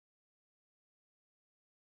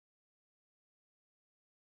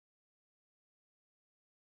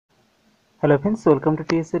Hello friends, welcome to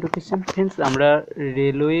T S education. Friends, আমরা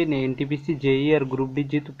railway NTPC জেই আর group D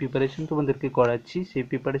যেহেতু preparation তোমাদেরকে করাচ্ছি, সেই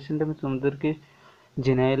প্রিপারেশনটা আমি তোমাদেরকে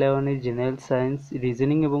general awareness, general science,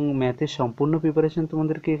 reasoning এবং ম্যাথের সম্পূর্ণ প্রিপারেশন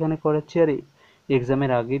তোমাদেরকে এখানে করাচ্ছি। আর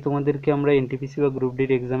এক্সামের আগেই তোমাদেরকে আমরা এনটিপিসি বা গ্রুপ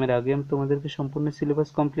ডির এক্সামের আগে আমি তোমাদেরকে সম্পূর্ণ সিলেবাস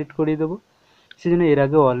কমপ্লিট করিয়ে দেবো। সেজন্য এর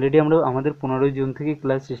আগে অলরেডি আমরা আমাদের 15 জুন থেকে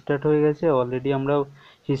ক্লাস স্টার্ট হয়ে গেছে। অলরেডি আমরা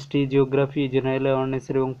হিস্ট্রি, জিওগ্রাফি, জেনারেল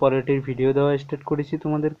অ্যাওয়ারনেসের এবং পলিটির ভিডিও দেওয়া স্টার্ট করেছি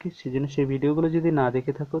তোমাদেরকে। সেজন্য সেই ভিডিওগুলো যদি না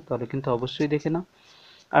দেখে থাকো তাহলে কিন্তু অবশ্যই দেখে নাও।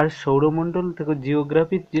 আর সৌরমণ্ডল থেকে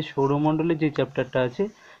জিওগ্রাফির যে সৌরমণ্ডলের যে চ্যাপ্টারটা আছে,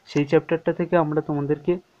 সেই চ্যাপ্টারটা থেকে আমরা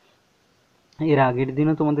তোমাদেরকে এর আগের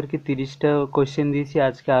দিনও তোমাদেরকে 30টা কোয়েশ্চেন দিয়েছি,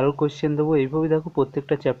 আজকে আরও কোয়েশ্চেন দেবো। এইভাবে দেখো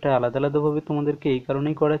প্রত্যেকটা চ্যাপ্টার আলাদা আলাদাভাবে তোমাদেরকে এই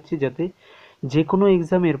কারণেই করাচ্ছি যাতে যে কোনো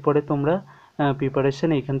এক্সাম এরপরে তোমরা প্রিপারেশান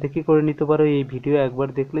এখান থেকে করে নিতে পারো। এই ভিডিও একবার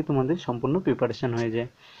দেখলে তোমাদের সম্পূর্ণ প্রিপারেশান হয়ে যায়।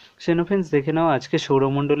 সেনো ফ্রেন্ডস, দেখে নাও আজকে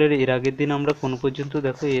সৌরমণ্ডলের এর আগের দিন আমরা কোন পর্যন্ত,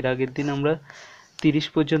 দেখো এর আগের দিন আমরা 30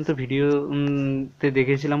 পর্যন্ত ভিডিওতে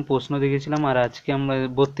দেখেছিলাম, প্রশ্ন দেখেছিলাম। আর আজকে আমরা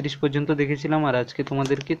 32 পর্যন্ত দেখেছিলাম, আর আজকে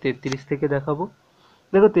তোমাদেরকে 33 থেকে দেখাবো।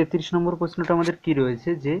 দেখো 33 নম্বর প্রশ্নটা আমাদের কি রয়েছে,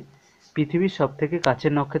 যে পৃথিবীর সব থেকে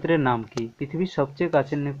কাছের নক্ষত্রের নাম কি? পৃথিবীর সবচেয়ে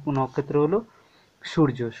কাছের নক্ষত্র হলো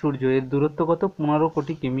সূর্য। সূর্য এর দূরত্ব কত? 15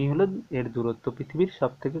 কোটি কিমি হলো এর দূরত্ব, পৃথিবীর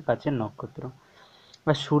সব থেকে কাছের নক্ষত্র।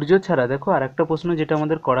 আর সূর্য ছাড়া দেখো আর একটা প্রশ্ন যেটা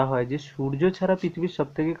আমাদের করা হয়, যে সূর্য ছাড়া পৃথিবীর সব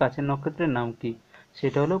থেকে কাছের নক্ষত্রের নাম কি?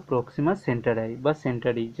 সেটা হলো প্রক্সিমা সেন্টারাই বা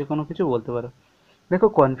সেন্টারি, যে কোনো কিছু বলতে পারো। দেখো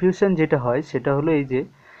কনফিউশন যেটা হয় সেটা হলো এই যে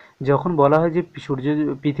যখন বলা হয় যে সূর্য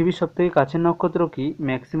পৃথিবীর সব থেকে কাছের নক্ষত্র কি,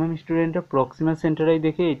 ম্যাক্সিমাম স্টুডেন্টরা প্রক্সিমা সেন্টারাই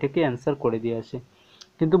দেখে এটাকে অ্যান্সার করে দিয়ে আসে।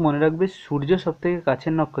 কিন্তু মনে রাখবে সূর্য সব থেকে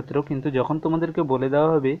কাছের নক্ষত্র, কিন্তু যখন তোমাদেরকে বলে দেওয়া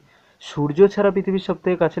হবে সূর্য ছাড়া পৃথিবীর সব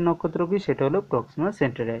থেকে কাছের নক্ষত্র কি, সেটা হলো প্রক্সিমা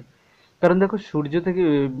সেন্টারাই। কারণ দেখো সূর্য থেকে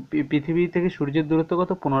পৃথিবী থেকে সূর্যের দূরত্ব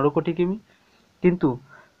কত? 15 কোটি কিমি। কিন্তু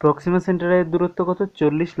প্রক্সিমা সেন্টারাইয়ের দূরত্ব কত?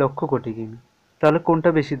 40 লক্ষ কোটি কিমি। তাহলে কোনটা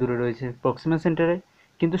বেশি দূরে রয়েছে? Proxima Centauri.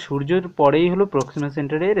 কিন্তু সূর্যের পরেই হলো প্রক্সিমা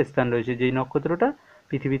সেন্টারাইয়ের স্থান রয়েছে, যেই নক্ষত্রটা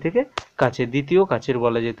পৃথিবী থেকে কাছে, দ্বিতীয় কাছের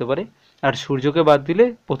বলা যেতে পারে। আর সূর্যকে বাদ দিলে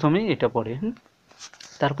প্রথমেই এটা পড়ে।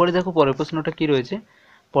 তারপরে দেখো পরের প্রশ্নটা কি রয়েছে।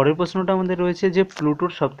 পরের প্রশ্নটা আমাদের রয়েছে যে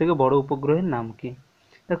প্লুটোর সব থেকে বড় উপগ্রহের নাম কি?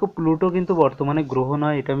 দেখো প্লুটো কিন্তু বর্তমানে গ্রহ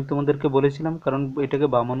নয়, এটা আমি তোমাদেরকে বলেছিলাম, কারণ এটাকে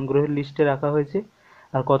বামন গ্রহের লিস্টে রাখা হয়েছে।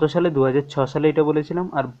 আর কত সালে? 2006 সালে এটা বলেছিলাম।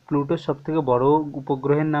 আর প্লুটোর সব থেকে বড়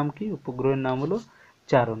উপগ্রহের নাম কি? উপগ্রহের নাম হলো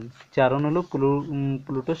চারণ। চারণ হলো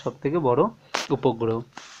প্লুটোর সব থেকে বড় উপগ্রহ।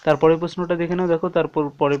 তারপরের প্রশ্নটা দেখে নাও। দেখো তারপর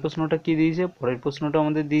পরের প্রশ্নটা কি দিয়েছে। পরের প্রশ্নটা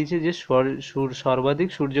আমাদের দিয়েছে যে সর্বাধিক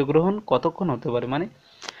সূর্যগ্রহণ কতক্ষণ হতে পারে, মানে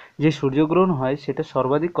যে সূর্যগ্রহণ হয় সেটা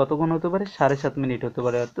সর্বাধিক কতক্ষণ হতে পারে? 7.5 মিনিট হতে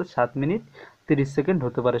পারে, অর্থাৎ 7 মিনিট 30 সেকেন্ড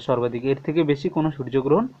হতে পারে সর্বাধিক। এর থেকে বেশি কোনো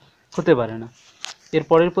সূর্যগ্রহণ হতে পারে না। এর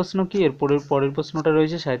পরের প্রশ্ন কি? এর পরের প্রশ্নটা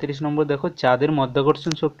রয়েছে 37 নম্বর। দেখো চাঁদের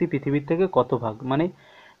মাধ্যাকর্ষণ শক্তি পৃথিবীর থেকে কত ভাগ, মানে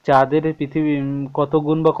চাঁদের পৃথিবী কত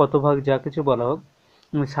গুণ বা কত ভাগ যা কিছু বলা হোক,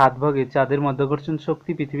 7 ভাগে চাঁদের মাধ্যাকর্ষণ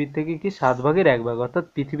শক্তি পৃথিবীর থেকে কি 7 ভাগের 1 ভাগ। অর্থাৎ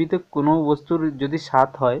পৃথিবীতে কোনো বস্তুর যদি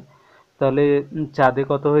 7 হয় তাহলে চাঁদে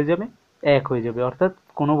কত হয়ে যাবে? 1 হয়ে যাবে। অর্থাৎ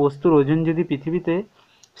কোনো বস্তুর ওজন যদি পৃথিবীতে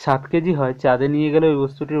 7 কেজি হয়, চাঁদে নিয়ে গেলে ওই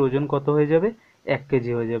বস্তুটির ওজন কত হয়ে যাবে? 1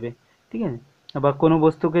 কেজি হয়ে যাবে। ঠিক আছে? বা কোনো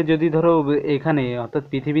বস্তুকে যদি ধরো এখানে অর্থাৎ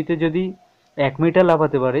পৃথিবীতে যদি 1 মিটার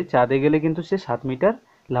লাফাতে পারে, চাঁদে গেলে কিন্তু সে 7 মিটার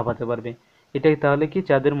লাফাতে পারবে। এটাই তাহলে কি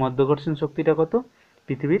চাঁদের মাধ্যাকর্ষণ শক্তিটা কত?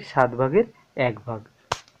 পৃথিবীর 7 ভাগের 1 ভাগ।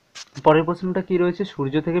 পরের প্রশ্নটা কি রয়েছে,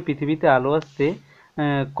 সূর্য থেকে পৃথিবীতে আলো আসতে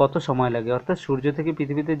কত সময় লাগে? অর্থাৎ সূর্য থেকে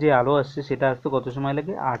পৃথিবীতে যে আলো আসছে সেটা আসতে কত সময়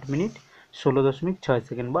লাগে? 8 মিনিট 16.6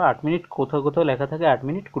 সেকেন্ড, বা 8 মিনিট, কোথাও কোথাও লেখা থাকে 8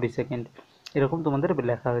 মিনিট 20 সেকেন্ড, এরকম তোমাদের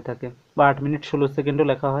লেখা হয়ে থাকে, বা 8 মিনিট 16 সেকেন্ডও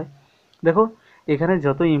লেখা হয়। দেখো এখানে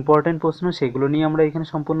যত ইম্পর্টেন্ট প্রশ্ন সেগুলো নিয়ে আমরা এখানে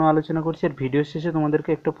সম্পূর্ণ আলোচনা করছি। আর ভিডিওর শেষে তোমাদেরকে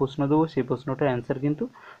একটা প্রশ্ন দেবো, সেই প্রশ্নটার অ্যান্সার কিন্তু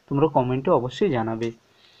তোমরা কমেন্টে অবশ্যই জানাবে।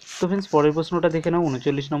 তো ফ্রেন্ডস, পরের প্রশ্নটা দেখে নাও।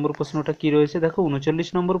 39 নম্বর প্রশ্নটা কি রয়েছে। দেখো 39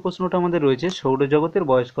 নম্বর প্রশ্নটা আমাদের রয়েছে সৌরজগতের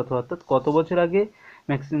বয়স কত, অর্থাৎ কত বছর আগে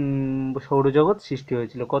সৌরজগৎ সৃষ্টি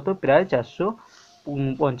হয়েছিল? কত? প্রায়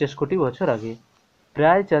 450 কোটি বছর আগে।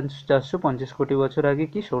 প্রায় 450 কোটি বছর আগে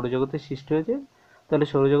কি সৌরজগতের সৃষ্টি হয়েছে? তাহলে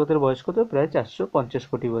সৌরজগতের বয়স কত? প্রায় 450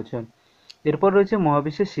 কোটি বছর। এরপর রয়েছে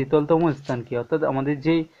মহাবিশ্বের শীতলতম স্থান কি? অর্থাৎ আমাদের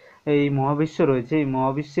যেই এই মহাবিশ্ব রয়েছে, এই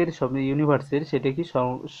মহাবিশ্বের সব ইউনিভার্সের সেটা কি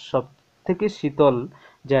সব থেকে শীতল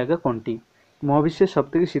জায়গা কোনটি? মহাবিশ্বের সব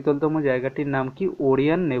থেকে শীতলতম জায়গাটির নাম কি?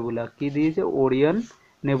 Orion nebula. কি দিয়েছে? ওরিয়ন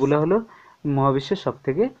নেবুলা হলো মহাবিশ্বের সব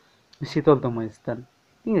থেকে শীতলতম স্থান।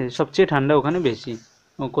 ঠিক আছে? সবচেয়ে ঠান্ডা ওখানে বেশি।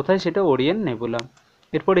 কোথায় সেটা? Orion nebula.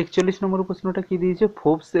 এরপর 41 নম্বর প্রশ্নটা কি দিয়েছে,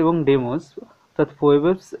 ফোবস এবং ডেমোস, অর্থাৎ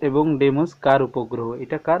ফোয়েবস এবং ডেমোস কার উপগ্রহ?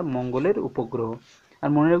 এটা কার? মঙ্গলের উপগ্রহ। আর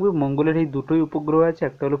মনে রাখবে মঙ্গলের এই দুটোই উপগ্রহ আছে,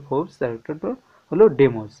 একটা হলো ফোবস আর একটা হলো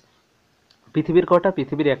ডেমোস। পৃথিবীর কটা?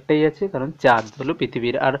 পৃথিবীর একটাই আছে, কারণ চাঁদ হলো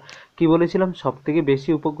পৃথিবীর। আর কি বলেছিলাম, সব থেকে বেশি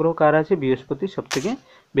উপগ্রহ কার আছে? বৃহস্পতির সব থেকে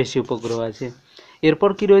বেশি উপগ্রহ আছে। এরপর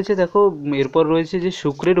কি রয়েছে দেখো, এরপর রয়েছে যে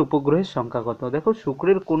শুক্রের উপগ্রহের সংখ্যা কত। দেখো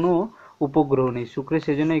শুক্রের কোনো উপগ্রহ নেই, শুক্রের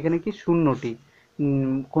সেজন্য এখানে কি শূন্যটি,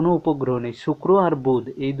 কোনো উপগ্রহ নেই। শুক্র আর বুধ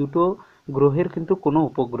এই দুটো গ্রহের কিন্তু কোনো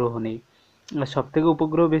উপগ্রহ নেই। আর সব থেকে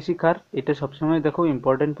উপগ্রহ বেশি কার? এটা সবসময় দেখো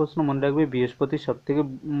ইম্পর্টেন্ট প্রশ্ন, মনে রাখবে। বৃহস্পতির সব থেকে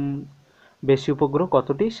বেশি উপগ্রহ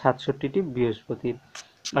কতটি? 67টি বৃহস্পতির।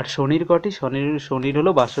 আর শনির কটি? শনির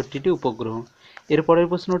হলো 62টি উপগ্রহ। এরপরের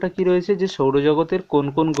প্রশ্নটা কি রয়েছে, যে সৌরজগতের কোন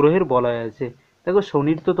কোন গ্রহের বলয় আছে। দেখো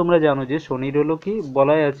শনির তো তোমরা জানো যে শনির হলো কি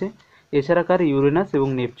বলয় আছে। এছাড়া কার? ইউরেনাস এবং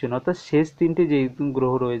নেপচুন, অর্থাৎ শেষ তিনটে যে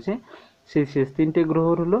গ্রহ রয়েছে, সেই শেষ তিনটে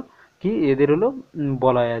গ্রহর হলো কি, এদের হলো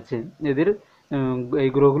বলয় আছে, এদের এই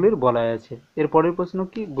গ্রহগুলির বলয় আছে। এর পরের প্রশ্ন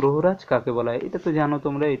কি, গ্রহরাজ কাকে বলা হয়। এটা তো জানো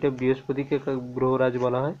তোমরা, এটা বৃহস্পতিকে গ্রহরাজ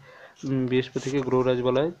বলা হয়, বৃহস্পতিকে গ্রহরাজ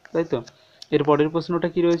বলা হয়, তাই তো। এর পরের প্রশ্নটা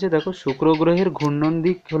কি রয়েছে দেখো, শুক্র গ্রহের ঘূর্ণন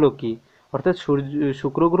দিক হলো কি, অর্থাৎ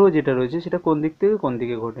শুক্র গ্রহ যেটা রয়েছে সেটা কোন দিক থেকে কোন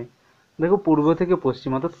দিকে ঘোরে। দেখো পূর্ব থেকে পশ্চিম,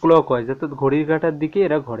 অর্থাৎ ক্লকওয়াইজ, অর্থাৎ ঘড়ির কাঁটার দিকে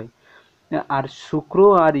এরা ঘোরে। আর শুক্র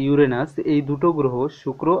আর ইউরেনাস এই দুটো গ্রহ,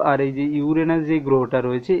 শুক্র আর এই যে ইউরেনাস যে গ্রহটা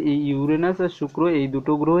রয়েছে, এই ইউরেনাস আর শুক্র এই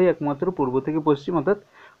দুটো গ্রহই একমাত্র পূর্ব থেকে পশ্চিম, অর্থাৎ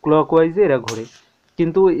ক্লকওয়াইজে এরা ঘোরে।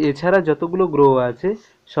 কিন্তু এছাড়া যতগুলো গ্রহ আছে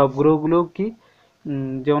সব গ্রহগুলো কি,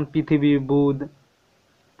 যেমন পৃথিবী, বুধ,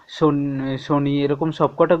 শনি এরকম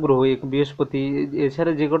সবকটা গ্রহ, বৃহস্পতি,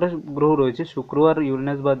 এছাড়া যে কটা গ্রহ রয়েছে শুক্র আর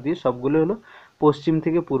ইউরেনাস বাদ দিয়ে সবগুলো হলো পশ্চিম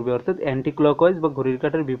থেকে পূর্বে, অর্থাৎ অ্যান্টি ক্লকওয়াইজ বা ঘড়ির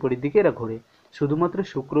কাঁটার বিপরীত দিকে এরা ঘোরে। শুধুমাত্র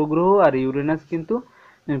শুক্র গ্রহ আর ইউরেনাস কিন্তু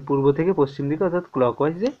পূর্ব থেকে পশ্চিম দিকে, অর্থাৎ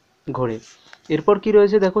ক্লকওয়াইজে ঘোরে। এরপর কি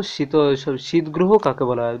রয়েছে দেখো, শীত গ্রহ কাকে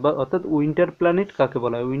বলা হয়, বা অর্থাৎ উইন্টার প্ল্যানেট কাকে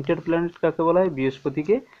বলা হয়। উইন্টার প্ল্যানেট কাকে বলা হয়?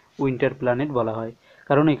 বৃহস্পতিকে উইন্টার প্ল্যানেট বলা হয়,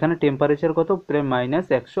 কারণ এখানে টেম্পারেচার কত? প্রায়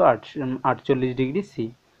 -148°C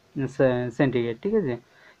সেন্টিগ্রেড, ঠিক আছে।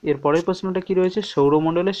 এর পরের প্রশ্নটা কি রয়েছে,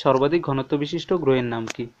 সৌরমণ্ডলের সর্বাধিক ঘনত্ব বিশিষ্ট গ্রহের নাম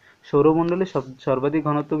কি। সৌরমণ্ডলের সর্বাধিক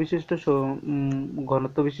ঘনত্ব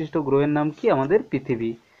বিশিষ্ট গ্রহের নাম কি? আমাদের পৃথিবী।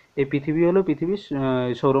 এই পৃথিবী হলো পৃথিবীর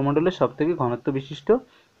সৌরমণ্ডলের সব থেকে ঘনত্ব বিশিষ্ট,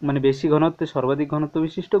 মানে বেশি ঘনত্ব, সর্বাধিক ঘনত্ব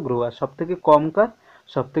বিশিষ্ট গ্রহ। আর সব থেকে কম কার?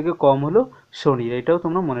 সব থেকে কম হলো শনির, এটাও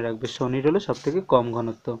তোমরা মনে রাখবে, শনির হলো সব থেকে কম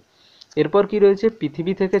ঘনত্ব। এরপর কি রয়েছে,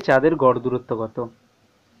 পৃথিবী থেকে চাঁদের গড় দূরত্ব কত।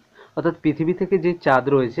 অর্থাৎ পৃথিবী থেকে যে চাঁদ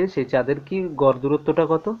রয়েছে সেই চাঁদের কি গড় দূরত্বটা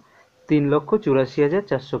কত?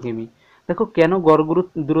 3,84,400 কিমি। দেখো কেন গড়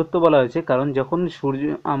দূরত্ব বলা হয়েছে, কারণ যখন সূর্য,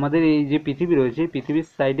 আমাদের এই যে পৃথিবী রয়েছে, পৃথিবীর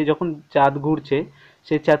সাইডে যখন চাঁদ ঘুরছে,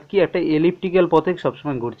 সেই চাঁদ কি একটা এলিপ্টিক্যাল পথে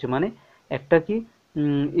সবসময় ঘুরছে, মানে একটা কি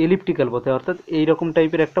এলিপ্টিক্যাল পথে, অর্থাৎ এইরকম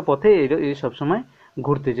টাইপের একটা পথে সবসময়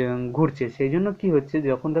ঘুরছে। সেই জন্য কি হচ্ছে,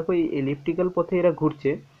 যখন দেখো এই এলিপ্টিক্যাল পথে এরা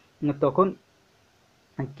ঘুরছে, তখন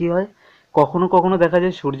কি হয়, কখনো কখনো দেখা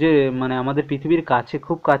যায় সূর্যের, মানে আমাদের পৃথিবীর কাছে,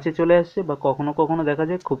 খুব কাছে চলে আসছে, বা কখনো কখনো দেখা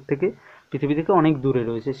যায় পৃথিবী থেকে অনেক দূরে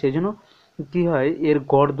রয়েছে। সেই জন্য কি হয়, এর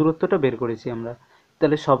গড় দূরত্বটা বের করেছি আমরা।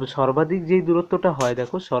 তাহলে সর্বাধিক যেই দূরত্বটা হয়,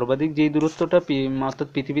 দেখো সর্বাধিক যেই দূরত্বটা অর্থাৎ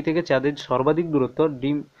পৃথিবী থেকে চাঁদের সর্বাধিক দূরত্ব,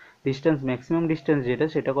 ডিস্টেন্স, ম্যাক্সিমাম ডিস্টেন্স যেটা,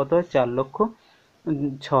 সেটা কত হয়?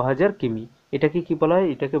 4,06,000 কিমি। এটাকে কি বলা হয়?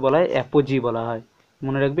 এটাকে বলা হয় অ্যাপোজি বলা হয়।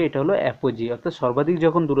 মনে রাখবে, এটা হলো অ্যাপোজি, অর্থাৎ সর্বাধিক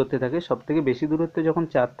যখন দূরত্বে থাকে, সব থেকে বেশি দূরত্বে যখন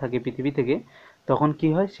চাঁদ থাকে পৃথিবী থেকে, তখন কি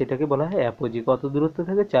হয়, সেটাকে বলা হয় অ্যাপোজি। কত দূরত্বে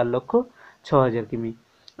থাকে? 4,06,000 কিমি।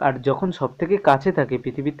 আর যখন সব থেকে কাছে থাকে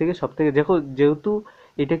পৃথিবীর থেকে, সব থেকে দেখো, যেহেতু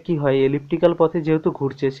এটা কি হয়, এলিপ্টিক্যাল পথে যেহেতু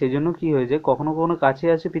ঘুরছে, সেই জন্য কি হয়ে যায়, কখনো কখনো কাছে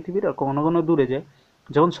আসে পৃথিবীর, আর কখনো কখনো দূরে যায়।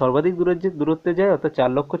 যখন সর্বাধিক দূরত্বে যায়, অর্থাৎ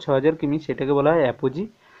 4,06,000 কিমি, সেটাকে বলা হয় অ্যাপোজি।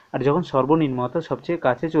 আর যখন সর্বনিম্ন, অর্থাৎ সবচেয়ে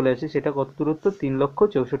কাছে চলে আসে, সেটা কত দূরত্ব?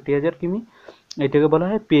 3,64,000 কিমি, এটাকে বলা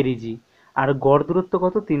হয় পেরিজি। আর গড় দূরত্ব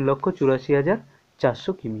কত?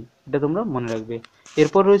 3,84,400 কিমি। এটা তোমরা মনে রাখবে।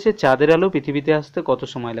 এরপর রয়েছে, চাঁদের আলো পৃথিবীতে আসতে কত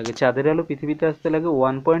সময় লাগে। চাঁদের আলো পৃথিবীতে আসতে লাগে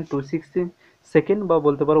 1.26 সেকেন্ড, বা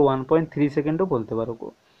বলতে পারো 1.3 সেকেন্ডও বলতে পারো।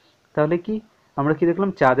 তাহলে কি আমরা কি দেখলাম,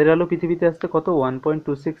 চাঁদের আলো পৃথিবীতে আসতে কত?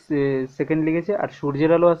 1.26 সেকেন্ড লেগেছে। আর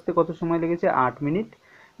সূর্যের আলো আসতে কত সময় লেগেছে? 8 মিনিট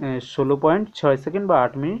 16.6 সেকেন্ড, বা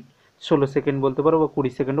 8 মিনিট 16 সেকেন্ড বলতে পারো, বা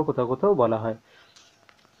 20 সেকেন্ডও কোথাও কোথাও বলা হয়।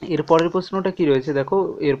 এরপরের প্রশ্নটা কি রয়েছে দেখো,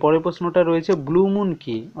 এরপরের প্রশ্নটা রয়েছে, ব্লু মুন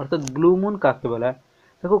কি, অর্থাৎ ব্লু মুন কাকে বলা হয়।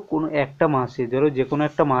 দেখো কোনো একটা মাসে, ধরো যে কোনো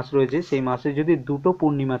একটা মাস রয়েছে, সেই মাসে যদি দুটো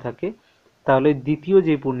পূর্ণিমা থাকে, তাহলে দ্বিতীয়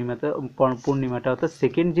যে পূর্ণিমাটা অর্থাৎ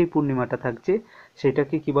সেকেন্ড যে পূর্ণিমাটা থাকছে,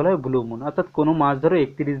 সেটাকে কি বলা হয়? Blue moon. অর্থাৎ কোনো মাস ধরো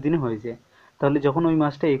 31 দিনে হয়েছে, তাহলে যখন ওই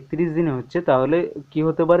মাসটা 31 দিনে হচ্ছে, তাহলে কি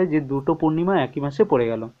হতে পারে, যে দুটো পূর্ণিমা একই মাসে পড়ে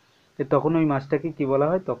গেল, তখন ওই মাসটাকে কি বলা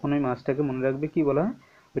হয়? তখন ওই মাসটাকে মনে রাখবে কি বলা হয়?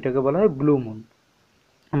 ওইটাকে বলা হয় ব্লু মুন।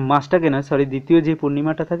 মাসটাকে না, সরি, দ্বিতীয় যে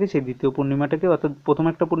পূর্ণিমাটা থাকে সেই দ্বিতীয় পূর্ণিমাটাকে, অর্থাৎ প্রথম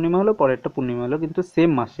একটা পূর্ণিমা হলো, পরের একটা পূর্ণিমা হলো, কিন্তু সেম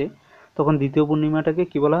মাসে, তখন দ্বিতীয় পূর্ণিমাটাকে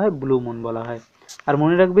কি বলা হয়, ব্লু মুন বলা হয়। আর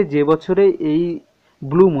মনে রাখবে যে বছরে এই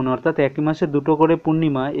ব্লু মুন অর্থাৎ একই মাসে দুটো করে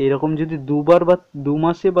পূর্ণিমা এরকম যদি দুবার বা 2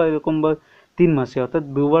 মাসে বা এরকম বা 3 মাসে অর্থাৎ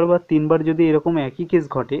দুবার বা তিনবার যদি এরকম একই কেস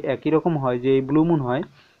ঘটে, একই রকম হয় যে এই ব্লু মুন হয়,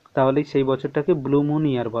 তাহলে সেই বছরটাকে ব্লু মুন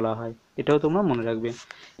ইয়ার বলা হয়। এটাও তোমরা মনে রাখবে।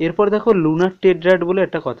 এরপর দেখো লুনার টেট্রাড বলে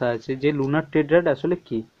একটা কথা আছে, যে লুনার টেট্রাড আসলে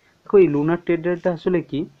কি। দেখো এই লুনার টেট্রাডটা আসলে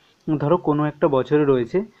কি, ধরো কোনো একটা বছরে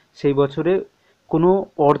রয়েছে, সেই বছরে কোনো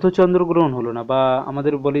অর্ধচন্দ্রগ্রহণ হলো না, বা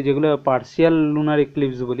আমাদের বলি যেগুলো পার্সিয়াল লুনার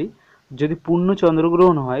এক্লিপস বলি, যদি পূর্ণ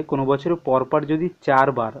চন্দ্রগ্রহণ হয় কোনো বছরে পরপর যদি 4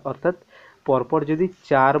 বার, অর্থাৎ পরপর যদি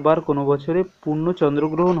 4 বার কোনো বছরে পূর্ণ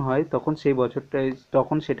চন্দ্রগ্রহণ হয়, তখন সেই বছরটায়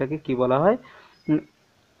তখন সেটাকে কি বলা হয়,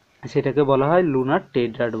 সেটাকে বলা হয় লুনার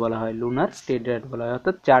টেট্রাড বলা হয়, লুনার টেট্রাড বলা হয়।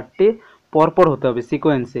 অর্থাৎ 4টে পরপর হতে হবে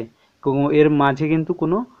সিকোয়েন্সে, এর মাঝে কিন্তু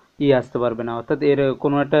কোনো আসতে পারবে না, অর্থাৎ এর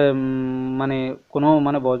কোনো একটা মানে কোনো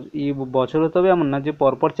মানে বছর হতে হবে এমন না যে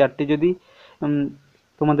পরপর 4টে যদি উম,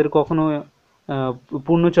 তোমাদের কখনো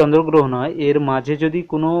পূর্ণ চন্দ্রগ্রহণ হয়, এর মাঝে যদি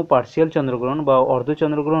কোনো পার্সিয়াল চন্দ্রগ্রহণ বা অর্ধ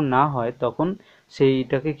চন্দ্রগ্রহণ না হয়, তখন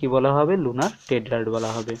সেইটাকে কি বলা হবে, লুনার টেট্রাড বলা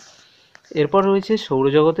হবে। এরপর রয়েছে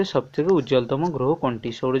সৌরজগতের সবথেকে উজ্জ্বলতম গ্রহ কোনটি।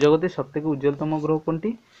 সৌরজগতের সবথেকে উজ্জ্বলতম গ্রহ কোনটি,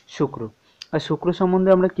 শুক্র। আর শুক্র সম্বন্ধে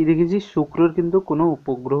আমরা কি দেখেছি, শুক্রর কিন্তু কোনো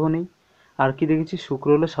উপগ্রহ নেই। আর কি দেখেছি, শুক্র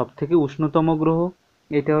হলো সবথেকে উষ্ণতম গ্রহ।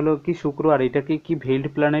 এটা হলো কি শুক্র, আর এটাকে কি ভেইল্ড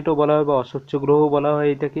প্ল্যানেটও বলা হয় বা অস্বচ্ছ গ্রহ বলা হয়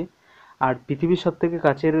এটাকে। আর পৃথিবীর সবথেকে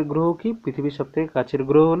কাছের গ্রহ কি, পৃথিবীর সবথেকে কাছের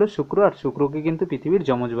গ্রহ হলো শুক্র। আর শুক্রকে কিন্তু পৃথিবীর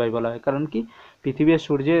যমজ ভাই বলা হয়, কারণ কি পৃথিবী আর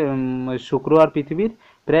সূর্যের শুক্র আর পৃথিবীর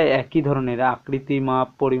প্রায় একই ধরনের আকৃতি, মাপ,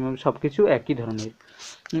 পরিমাপ সবকিছু একই ধরনের।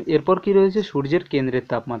 এরপর কি রয়েছে, সূর্যের কেন্দ্রের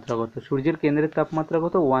তাপমাত্রা কত। সূর্যের কেন্দ্রের তাপমাত্রা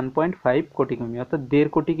কত, 1.5 কোটি কিমি, অর্থাৎ 1.5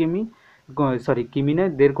 কোটি কিমি, সরি কিমি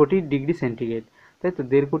নয়, 1.5 কোটি ডিগ্রি সেন্টিগ্রেড, তাই তো,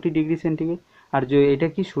 1.5 কোটি ডিগ্রি সেন্টিগ্রেড। আর যে এটা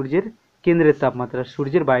কি সূর্যের কেন্দ্রের তাপমাত্রা।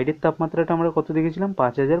 সূর্যের বাইরের তাপমাত্রাটা আমরা কত দেখেছিলাম,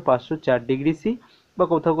 5504 ডিগ্রি সি, বা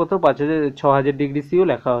কোথাও কোথাও 6000 ডিগ্রি সিও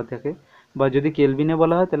লেখা হয়ে থাকে, বা যদি কেলভিনে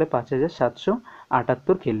বলা হয় তাহলে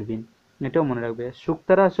 5778 কেলভিন। এটাও মনে রাখবে।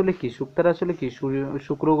 শুকতারা আসলে কি, শুকতারা আসলে কি,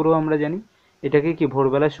 শুক্র গ্রহ আমরা জানি, এটাকে কি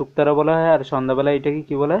ভোরবেলায় শুকতারা বলা হয়, আর সন্ধ্যাবেলায় এটাকে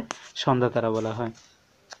কি বলা হয়, সন্ধ্যা তারা বলা হয়,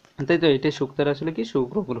 তাই তো। এটা শুকতারা আসলে কি,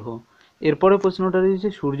 শুক্র গ্রহ। এরপরে প্রশ্নটা রয়েছে,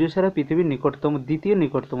 সূর্য ছাড়া পৃথিবীর নিকটতম, দ্বিতীয়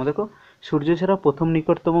নিকটতম, দেখো সূর্য ছাড়া প্রথম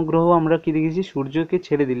নিকটতম গ্রহ আমরা কি দেখেছি, সূর্যকে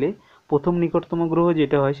ছেড়ে দিলে প্রথম নিকটতম গ্রহ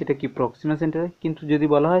যেটা হয় সেটা কি প্রক্সিমা সেন্টারে। কিন্তু যদি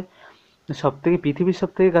বলা হয় সবথেকে পৃথিবীর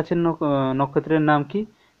সবথেকে কাছের নক্ষত্রের নাম কি,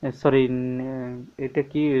 সরি এটা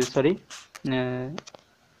কি, সরি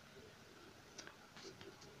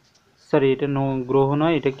সরি এটা গ্রহ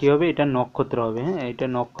নয়, এটা কি হবে, এটা নক্ষত্র হবে। হ্যাঁ, এটা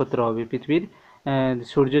নক্ষত্র হবে পৃথিবীর,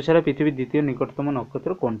 সূর্য ছাড়া পৃথিবীর দ্বিতীয় নিকটতম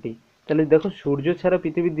নক্ষত্র কোনটি। তাহলে দেখো সূর্য ছাড়া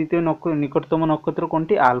পৃথিবীর দ্বিতীয় নিকটতম নক্ষত্র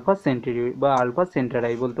কোনটি, আলফা সেন্টারি বা আলফা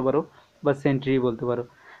সেন্টারাই বলতে পারো, বা সেন্টারি বলতে পারো।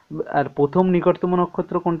 আর প্রথম নিকটতম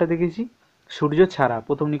নক্ষত্র কোনটা দেখেছি, সূর্য ছাড়া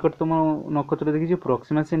প্রথম নিকটতম নক্ষত্র দেখেছি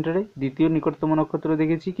প্রক্সিমা সেন্টারে, দ্বিতীয় নিকটতম নক্ষত্র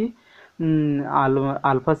দেখেছি কি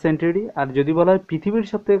আলফা সেন্টারি। আর যদি বলা হয় পৃথিবীর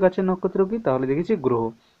সবথেকে কাছের নক্ষত্র কি, তাহলে দেখেছি গ্রহ।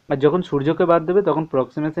 আর যখন সূর্যকে বাদ দেবে তখন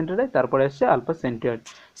প্রক্সিমা সেন্টারাই, তারপরে আসছে আলফা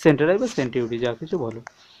সেন্টারাই বা সেন্টিউরি, যা কিছু বলো।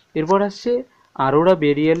 এরপর আসছে আরোরা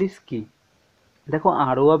বেরিয়ালিস কি। দেখো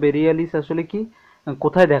আরোয়া বেরিয়ালিস আসলে কি,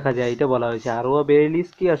 কোথায় দেখা যায় এটা বলা হয়েছে। আরোয়া বেরিয়ালিস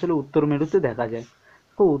কি আসলে উত্তর মেরুতে দেখা যায়।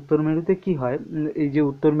 তো উত্তর মেরুতে কি হয়, এই যে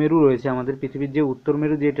উত্তর মেরু রয়েছে আমাদের পৃথিবীর, যে উত্তর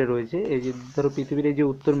মেরু যেটা রয়েছে, এই যে ধরো পৃথিবীর এই যে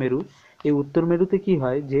উত্তর মেরু, এই উত্তর মেরুতে কি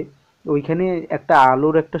হয় যে ওইখানে একটা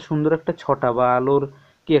আলোর একটা সুন্দর একটা ছটা বা আলোর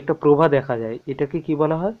কি একটা প্রভা দেখা যায়, এটাকে কি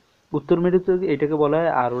বলা হয়, উত্তর মেরুতে এটাকে বলা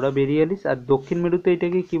হয় আরোরা বেরিয়ালিস। আর দক্ষিণ মেরুতে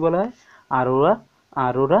এটাকে কি বলা হয়, আরোরা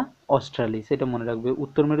আরোরা অস্ট্রালিস। এটা মনে রাখবে,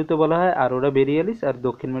 উত্তর মেরুতে বলা হয় আরোরা বেরিয়ালিস, আর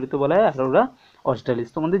দক্ষিণ মেরুতে বলা হয় আরোরা অস্ট্রালিস।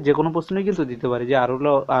 তোমাদের যে কোনো প্রশ্নই কিন্তু দিতে পারে যে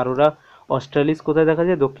আরোরা অস্ট্রালিস কোথায় দেখা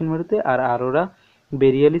যায়, দক্ষিণ মেরুতে, আর আরোরা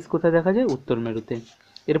বেরিয়ালিস কোথায় দেখা যায়, উত্তর মেরুতে।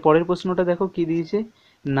 এর পরের প্রশ্নটা দেখো কি দিয়েছে,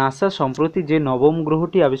 নাসা সম্প্রতি যে নবম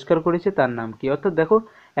গ্রহটি আবিষ্কার করেছে তার নাম কি। অর্থাৎ দেখো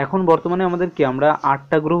এখন বর্তমানে আমাদের কি, আমরা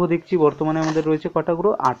 8টা গ্রহ দেখছি, বর্তমানে আমাদের রয়েছে কটা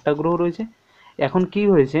গ্রহ, 8টা গ্রহ রয়েছে। এখন কি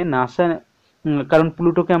হয়েছে, নাসা, কারণ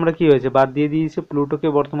প্লুটোকে আমরা কি হয়েছে বাদ দিয়ে দিয়েছে, প্লুটোকে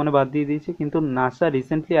বর্তমানে বাদ দিয়ে দিয়েছে, কিন্তু নাসা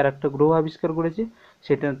রিসেন্টলি আর একটা গ্রহ আবিষ্কার করেছে,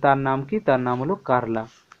 সেটা তার নাম কি, তার নাম হলো কার্লা।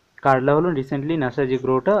 কার্লা হলো রিসেন্টলি নাসা যে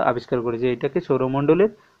গ্রহটা আবিষ্কার করেছে, এটাকে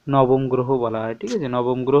সৌরমণ্ডলের নবম গ্রহ বলা হয়, ঠিক আছে,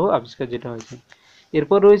 নবম গ্রহ আবিষ্কার যেটা হয়েছে।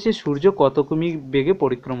 এরপর রয়েছে সূর্য কত কিমি বেগে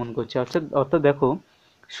পরিক্রমণ করছে। অর্থাৎ অর্থাৎ দেখো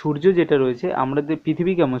সূর্য যেটা রয়েছে, আমাদের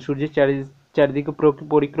পৃথিবী কেমন সূর্যের চারিদিকে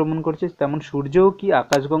পরিক্রমণ করছে, তেমন সূর্যও কি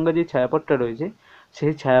আকাশগঙ্গা যে ছায়াপথটা রয়েছে,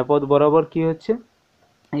 সেই ছায়াপথ বরাবর কি হচ্ছে,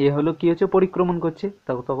 এ হলো কি হচ্ছে, পরিক্রমণ করছে।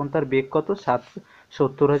 তখন তার বেগ কত,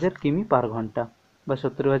 70,000 কিমি পার ঘন্টা, বা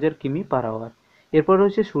 70,000 কিমি পার আওয়ার। এরপর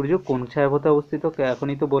রয়েছে সূর্য কোন ছায়াপথে অবস্থিত।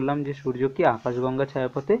 এখনই তো বললাম যে সূর্য কি আকাশগঙ্গা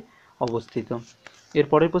ছায়াপথে অবস্থিত। এর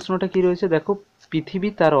পরের প্রশ্নটা কি রয়েছে দেখো, পৃথিবী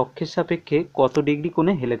তার অক্ষের সাপেক্ষে কত ডিগ্রি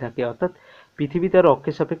কোণে হেলে থাকে, অর্থাৎ পৃথিবী তার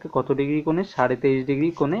অক্ষের সাপেক্ষে কত ডিগ্রি কোণে 23.5 ডিগ্রি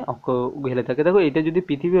কোণে অক্ষ হেলে থাকে। দেখো এটা যদি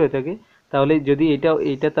পৃথিবী হয়ে থাকে, তাহলে যদি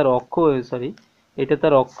এটা তার অক্ষ, সরি এটা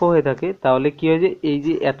তার অক্ষ হয়ে থাকে, তাহলে কি হয় যে এই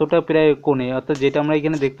যে এতটা প্রায় কোণে, অর্থাৎ যেটা আমরা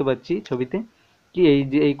এখানে দেখতে পাচ্ছি ছবিতে, কি এই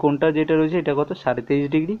যে এই কোণটা যেটা রয়েছে এটা কত 23.5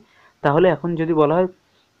 ডিগ্রি। তাহলে এখন যদি বলা হয়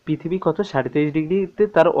পৃথিবী কত 23.5 ডিগ্রিতে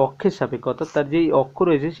তার অক্ষের সাপেক্ষে, অর্থাৎ তার যেই অক্ষ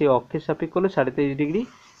রয়েছে সেই অক্ষের সাপেক্ষে হলো 23.5 ডিগ্রি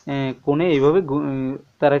কোণে এইভাবে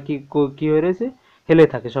তারা কি হয়ে রয়েছে, হেলে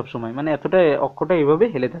থাকে সব সময়, মানে এতটা অক্ষটা এইভাবে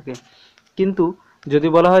হেলে থাকে। কিন্তু যদি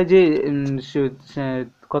বলা হয় যে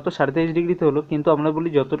কত 23.5 ডিগ্রিতে হলো, কিন্তু আমরা বলি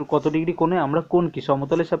কত ডিগ্রি কোণে, আমরা কোণ কি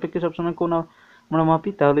সমতলের সাপেক্ষে সবসময় কোণ আমরা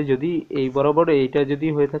মাপি, তাহলে যদি এই বরাবর এইটা যদি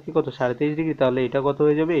হয়ে থাকে কত 23.5 ডিগ্রি, তাহলে এটা কত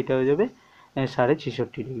হয়ে যাবে, এটা হয়ে যাবে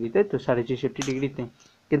 66.5 ডিগ্রি, তাই তো 66.5 ডিগ্রিতে।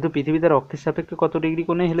 কিন্তু পৃথিবী তার অক্ষের সাপেক্ষে কত ডিগ্রি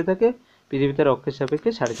কোণে হেলে থাকে, পৃথিবী তার অক্ষের সাপেক্ষে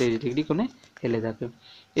 23.5 ডিগ্রি কোণে হেলে থাকে।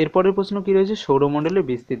 এরপরের প্রশ্ন কি রয়েছে, সৌরমণ্ডলের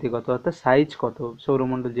বিস্তৃতি কত, অর্থাৎ সাইজ কত,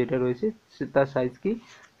 সৌরমণ্ডল যেটা রয়েছে তার সাইজ কি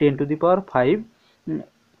 10⁵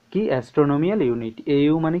 কি অ্যাস্ট্রোনমিক্যাল ইউনিট।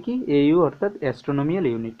 এইউ মানে কি, এইউ অর্থাৎ অ্যাস্ট্রোনমিক্যাল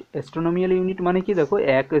ইউনিট। অ্যাস্ট্রোনমিক্যাল ইউনিট মানে কি দেখো,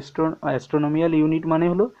 এক অ্যাস্ট্রোনমিক্যাল ইউনিট মানে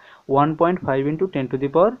হলো 1.5 ×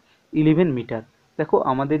 10⁻11 মিটার। দেখো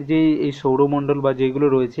আমাদের যে এই সৌরমণ্ডল বা যেগুলো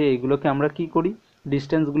রয়েছে এইগুলোকে আমরা কি করি,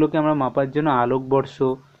 ডিস্টেন্সগুলোকে আমরা মাপার জন্য আলোকবর্ষ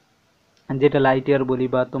যেটা লাইট ইয়ার বলি,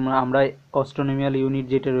 বা আমরা অ্যাস্ট্রোনমিক্যাল ইউনিট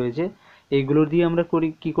যেটা রয়েছে এইগুলো দিয়ে আমরা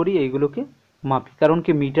কি করি, এইগুলোকে মাপি। কারণ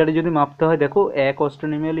কি মিটারে যদি মাপতে হয়, দেখো এক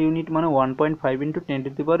অ্যাস্ট্রোনমিক্যাল ইউনিট মানে 1.5 ×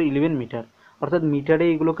 10⁻11 মিটার, অর্থাৎ মিটারে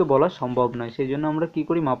এইগুলোকে বলা সম্ভব নয়, সেই জন্য আমরা কি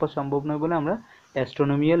করি, মাপা সম্ভব নয় বলে আমরা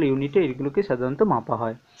অ্যাস্ট্রোনমিক্যাল ইউনিটে এইগুলোকে সাধারণত মাপা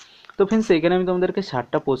হয়। তো ফ্রেন্ডস এখানে আমি তোমাদেরকে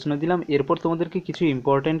 7টা প্রশ্ন দিলাম। এরপর তোমাদেরকে কিছু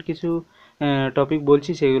ইম্পর্টেন্ট কিছু টপিক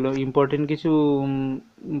বলছি, সেগুলো ইম্পর্টেন্ট কিছু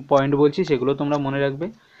পয়েন্ট বলছি, সেগুলো তোমরা মনে রাখবে।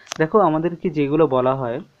 দেখো আমাদেরকে যেগুলো বলা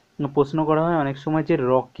হয়, প্রশ্ন করা হয় অনেক সময় যে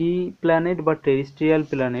রকি প্ল্যানেট বা টেরিস্ট্রিয়াল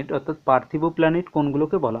প্ল্যানেট, অর্থাৎ পার্থিব প্ল্যানেট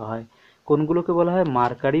কোনগুলোকে বলা হয়, কোনগুলোকে বলা হয়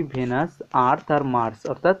মার্কারি, ভেনাস, আর্থ আর মার্স,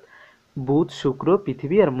 অর্থাৎ বুধ, শুক্র,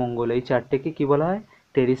 পৃথিবী আর মঙ্গল, এই চারটেকে কি বলা হয়,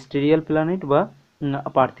 টেরিস্ট্রিয়াল প্ল্যানেট বা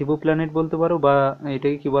পার্থিব প্ল্যানেট বলতে পারো, বা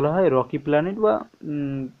এটাকে কি বলা হয় রকি প্ল্যানেট বা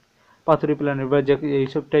পাথুরে প্ল্যানেট, বা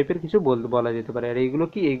এইসব টাইপের কিছু বলা যেতে পারে। আর এইগুলো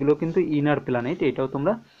কি, এইগুলো কিন্তু ইনার প্ল্যানেট, এটাও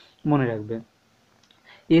তোমরা মনে রাখবে।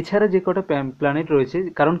 এছাড়া যে কটা প্ল্যানেট রয়েছে,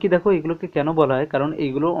 কারণ কি দেখো এগুলোকে কেন বলা হয়, কারণ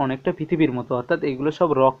এইগুলো অনেকটা পৃথিবীর মতো, অর্থাৎ এগুলো সব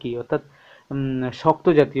রকি, অর্থাৎ শক্ত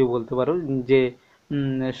জাতীয় বলতে পারো, যে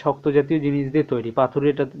শক্ত জাতীয় জিনিস দিয়ে তৈরি,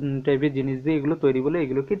 পাথুরে টাইপের জিনিস দিয়ে এগুলো তৈরি বলে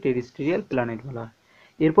এগুলোকে টেরিস্ট্রিয়াল প্ল্যানেট বলা হয়।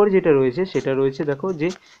 এরপর যেটা রয়েছে সেটা রয়েছে দেখো যে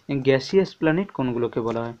গ্যাসিয়াস প্ল্যানেট কোনগুলোকে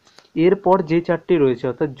বলা হয়। এরপর যে চারটি রয়েছে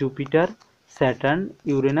অর্থাৎ জুপিটার, স্যাটার্ন,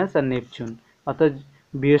 ইউরেনাস আর নেপচুন, অর্থাৎ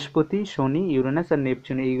বৃহস্পতি, শনি, ইউরেনাস আর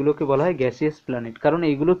নেপচুন, এইগুলোকে বলা হয় গ্যাসিয়াস প্ল্যানেট। কারণ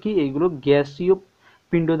এইগুলো কি, এইগুলো গ্যাসীয়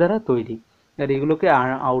পিণ্ড দ্বারা তৈরি, আর এগুলোকে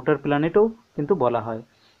আউটার প্ল্যানেটও কিন্তু বলা হয়।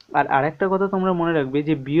 আর আরেকটা কথা তোমরা মনে রাখবে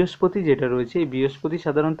যে বৃহস্পতি যেটা রয়েছে, এই বৃহস্পতি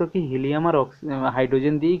সাধারণত কি হিলিয়াম আর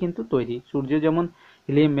হাইড্রোজেন দিয়েই কিন্তু তৈরি। সূর্য যেমন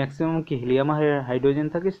হিলিয়াম, ম্যাক্সিমাম কি হিলিয়াম আর হাইড্রোজেন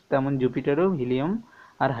থাকে, তেমন জুপিটারেও হিলিয়াম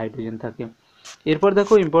আর হাইড্রোজেন থাকে। এরপর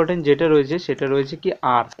দেখো ইম্পর্টেন্ট যেটা রয়েছে সেটা রয়েছে কি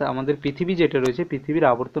আর্থ, আমাদের পৃথিবী যেটা রয়েছে, পৃথিবীর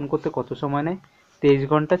আবর্তন করতে কত সময় নেয়, 23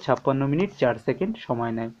 ঘন্টা 56 মিনিট 4 সেকেন্ড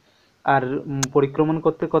সময় নেয়। আর পরিক্রমণ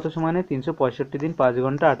করতে কত সময় নেয়, 365 দিন 5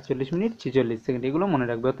 ঘন্টা 48 মিনিট 46 সেকেন্ড। এগুলো মনে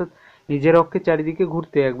রাখবে। অর্থাৎ নিজের অক্ষে চারিদিকে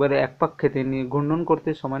ঘুরতে একবার এক পাক খেতে ঘূর্ণন করতে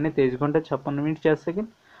সময় নেয় 23 ঘন্টা 56 মিনিট 4 সেকেন্ড।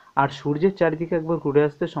 আর সূর্যের চারিদিকে একবার ঘুরে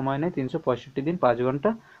আসতে সময় নেয় 365 দিন 5 ঘন্টা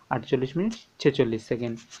 48 মিনিট 46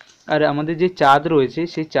 সেকেন্ড। আর আমাদের যে চাঁদ রয়েছে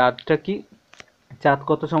সেই চাঁদটা কি, চাঁদ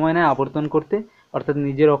কত সময় নেয় আবর্তন করতে, অর্থাৎ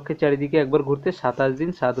নিজের অক্ষের চারিদিকে একবার ঘুরতে 27 দিন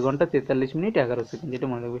 7 ঘন্টা 43 মিনিট 11 সেকেন্ড। যেটা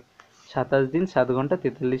মনে রাখবে, 27 দিন 7 ঘন্টা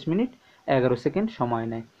 43 মিনিট 11 সেকেন্ড সময়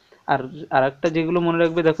নেয়। আর আরেকটা যেগুলো মনে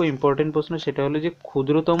রাখবে দেখো ইম্পর্টেন্ট প্রশ্ন, সেটা হলো যে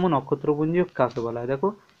ক্ষুদ্রতম নক্ষত্রপুঞ্জ কাকে বলা হয়। দেখো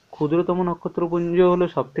ক্ষুদ্রতম নক্ষত্রপুঞ্জ হলো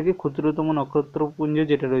সব থেকে ক্ষুদ্রতম নক্ষত্রপুঞ্জ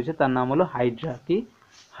যেটা রয়েছে তার নাম হলো হাইড্রা। কি,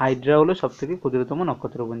 হাইড্রা হলো সব থেকে ক্ষুদ্রতম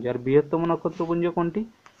নক্ষত্রপুঞ্জ। আর বৃহত্তম নক্ষত্রপুঞ্জ কোনটি,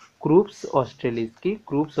 ক্রুপস অস্ট্রেলিস। কি,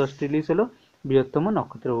 ক্রুপস অস্ট্রেলিস হলো বৃহত্তম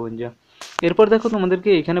নক্ষত্রপুঞ্জ। এরপর দেখো তোমাদেরকে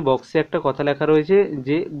এখানে বক্সে একটা কথা লেখা রয়েছে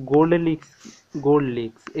যে গোল্ড লিক্স।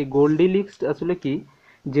 এই গোল্ডিলিক্স আসলে কি,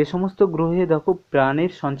 যে সমস্ত গ্রহে দেখো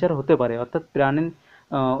প্রাণের সঞ্চার হতে পারে, অর্থাৎ প্রাণের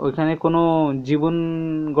ওইখানে কোনো জীবন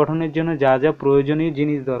গঠনের জন্য যা যা প্রয়োজনীয়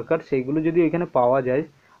জিনিস দরকার সেইগুলো যদি ওইখানে পাওয়া যায়,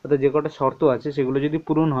 অর্থাৎ যে কটা শর্ত আছে সেগুলো যদি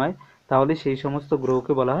পূরণ হয়, তাহলে সেই সমস্ত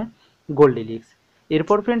গ্রহকে বলা হয় গোল্ডিলিক্স।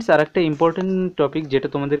 এরপর ফ্রেন্ডস আর একটা ইম্পর্টেন্ট টপিক যেটা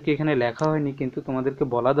তোমাদেরকে এখানে লেখা হয়নি কিন্তু তোমাদেরকে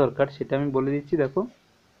বলা দরকার, সেটা আমি বলে দিচ্ছি। দেখো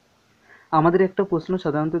আমাদের একটা প্রশ্ন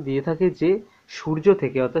সাধারণত দিয়ে থাকে যে সূর্য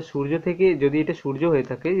থেকে, অর্থাৎ সূর্য থেকে যদি এটা সূর্য হয়ে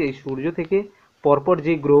থাকে, এই সূর্য থেকে পরপর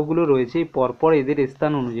যে গ্রহগুলো রয়েছে এই পরপর এদের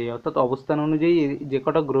স্থান অনুযায়ী অর্থাৎ অবস্থান অনুযায়ী যে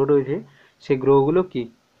কটা গ্রহ রয়েছে সেই গ্রহগুলো কি,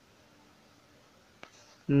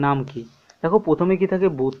 নাম কি? দেখো প্রথমে কি থাকে,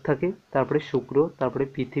 বুধ থাকে, তারপরে শুক্র, তারপরে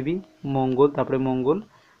পৃথিবী, মঙ্গল,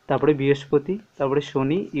 তারপরে বৃহস্পতি, তারপরে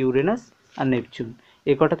শনি, ইউরেনাস আর নেপচুন।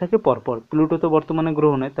 এ কটা থাকে পরপর। প্লুটো তো বর্তমানে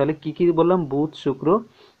গ্রহ নয়, তাহলে কি কি বললাম, বুধ, শুক্র,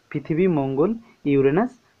 পৃথিবী, মঙ্গল,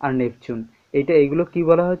 ইউরেনাস আর নেপচুন। এইগুলো কি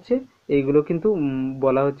বলা হচ্ছে, এইগুলো কিন্তু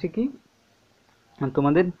বলা হচ্ছে কি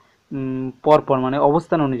তোমাদের পরপর মানে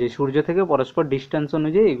অবস্থান অনুযায়ী, সূর্য থেকে পরস্পর ডিস্টেন্স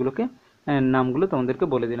অনুযায়ী এগুলোকে নামগুলো তোমাদেরকে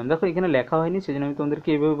বলে দিলাম। দেখো এখানে লেখা হয়নি, সেজন্য আমি তোমাদেরকে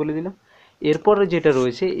এইভাবে বলে দিলাম। এরপর যেটা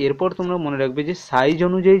রয়েছে, এরপর তোমরা মনে রাখবে যে সাইজ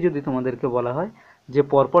অনুযায়ী যদি তোমাদেরকে বলা হয় যে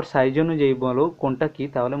পরপর সাইজ অনুযায়ী বলো কোনটা কি,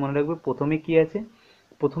 তাহলে মনে রাখবে প্রথমে কি আছে,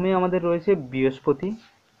 প্রথমে আমাদের রয়েছে বৃহস্পতি,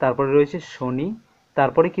 তারপরে রয়েছে শনি,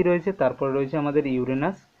 তারপরে কি রয়েছে, তারপরে রয়েছে আমাদের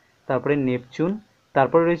ইউরেনাস, তারপরে নেপচুন,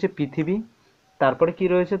 তারপরে রয়েছে পৃথিবী, তারপরে কি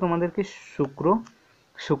রয়েছে তোমাদেরকে শুক্র,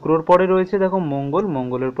 শুক্রর পরে রয়েছে দেখো মঙ্গল,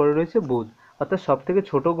 মঙ্গলের পরে রয়েছে বুধ। অর্থাৎ সব থেকে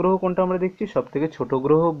ছোট গ্রহ কোনটা আমরা দেখছি, সব থেকে ছোট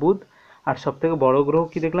গ্রহ বুধ, আর সব থেকে বড় গ্রহ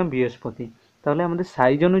কি দেখলাম, বৃহস্পতি। তাহলে আমাদের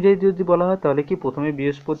সাইজ অনুযায়ী যদি বলা হয় তাহলে কি প্রথমে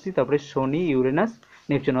বৃহস্পতি, তারপরে শনি, ইউরেনাস,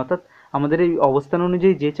 নেপচুন। অর্থাৎ আমাদের এই অবস্থান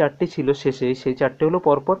অনুযায়ী যে চারটে ছিল শেষে, সেই চারটে হলো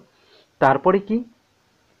পরপর। তারপরে কি,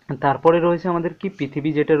 তারপরে রয়েছে আমাদের কি পৃথিবী,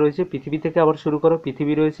 যেটা রয়েছে পৃথিবী থেকে আবার শুরু করো,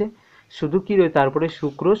 পৃথিবী রয়েছে, শুধু কি রয়েছে তারপরে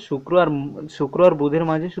শুক্র আর বুধের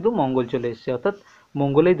মাঝে শুধু মঙ্গল চলে এসেছে, অর্থাৎ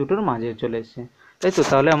মঙ্গল এই দুটোর মাঝে চলে এসেছে, তাই তো।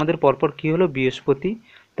 তাহলে আমাদের পরপর কি হলো, বৃহস্পতি,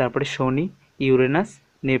 তারপরে শনি, ইউরেনাস,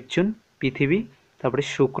 নেপচুন, পৃথিবী, তারপরে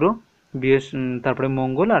শুক্র, তারপরে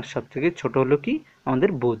মঙ্গল, আর সব থেকে ছোট হলো কি আমাদের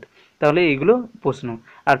বুধ। তাহলে এইগুলো প্রশ্ন।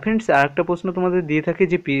 আর ফ্রেন্ডস আর একটা প্রশ্ন তোমাদের দিয়ে থাকে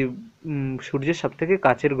যে সূর্যের সব থেকে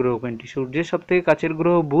কাছের গ্রহ কোনটি, সূর্যের সব থেকে কাছের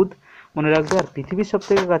গ্রহ বুধ মনে রাখবে, আর পৃথিবীর সব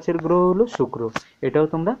থেকে কাছের গ্রহ হলো শুক্র, এটাও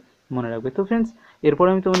তোমরা মনে রাখবে। তো ফ্রেন্ডস এরপর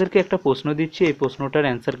আমি তোমাদেরকে একটা প্রশ্ন দিচ্ছি, এই প্রশ্নটার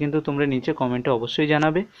অ্যান্সার কিন্তু তোমরা নিচে কমেন্টে অবশ্যই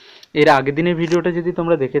জানাবে। এর আগের দিনের ভিডিওটা যদি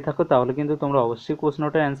তোমরা দেখে থাকো তাহলে কিন্তু তোমরা অবশ্যই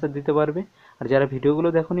প্রশ্নটার অ্যান্সার দিতে পারবে। আর যারা ভিডিওগুলো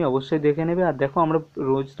দেখোনি অবশ্যই দেখে নেবে। আর দেখো আমরা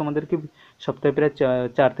রোজ তোমাদেরকে সপ্তাহে প্রায়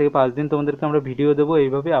 4 থেকে 5 দিন তোমাদেরকে আমরা ভিডিও দেবো,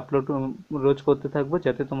 এইভাবে আপলোড রোজ করতে থাকবো,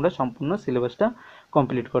 যাতে তোমরা সম্পূর্ণ সিলেবাসটা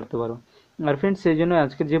কমপ্লিট করতে পারো। আর ফ্রেন্ডস সেই জন্য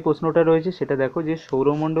আজকের যে প্রশ্নটা রয়েছে সেটা দেখো, যে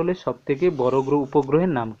সৌরমণ্ডলের সব থেকে বড়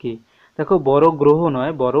উপগ্রহের নাম কি। দেখো বড় গ্রহ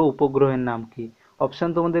নয়, বড় উপগ্রহের নাম কি। অপশান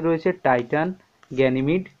তোমাদের রয়েছে টাইটান,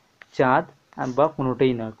 গ্যানিমিড, চাঁদ, বা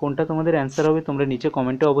কোনোটাই নয়। কোনটা তোমাদের অ্যান্সার হবে তোমরা নিচে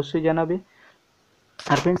কমেন্টে অবশ্যই জানাবে।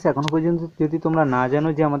 আর ফ্রেন্ডস এখনও পর্যন্ত যদি তোমরা না জানো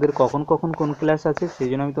যে আমাদের কখন কখন কোন ক্লাস আছে, সেই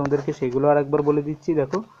জন্য আমি তোমাদেরকে সেগুলো আর একবার বলে দিচ্ছি।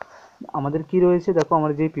 দেখো আমাদের কি রয়েছে, দেখো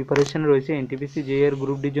আমার যে প্রিপারেশন রয়েছে এনটিপিসি জেই এর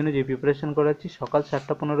গ্রুপ ডির জন্য যে প্রিপারেশন করাচ্ছি, সকাল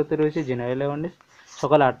 7টা 15তে রয়েছে জেনারেল অ্যাওয়ারনেস,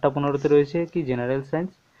 সকাল 8টা 15তে রয়েছে কি জেনারেল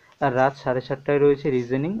সায়েন্স, আর রাত 7:30টায় রয়েছে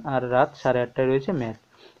রিজনিং, আর রাত 8:30টায় রয়েছে ম্যাথ।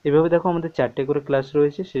 এভাবে দেখো আমাদের 4টে করে ক্লাস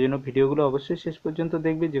রয়েছে, সেজন্য ভিডিওগুলো অবশ্যই শেষ পর্যন্ত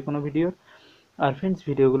দেখবে যে কোনো ভিডিও। আর ফ্রেন্ডস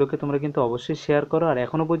ভিডিওগুলোকে তোমরা কিন্তু অবশ্যই শেয়ার করো। আর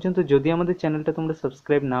এখনও পর্যন্ত যদি আমাদের চ্যানেলটা তোমরা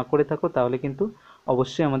সাবস্ক্রাইব না করে থাকো তাহলে কিন্তু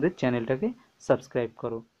অবশ্যই আমাদের চ্যানেলটাকে সাবস্ক্রাইব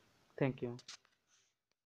করো। Thank you.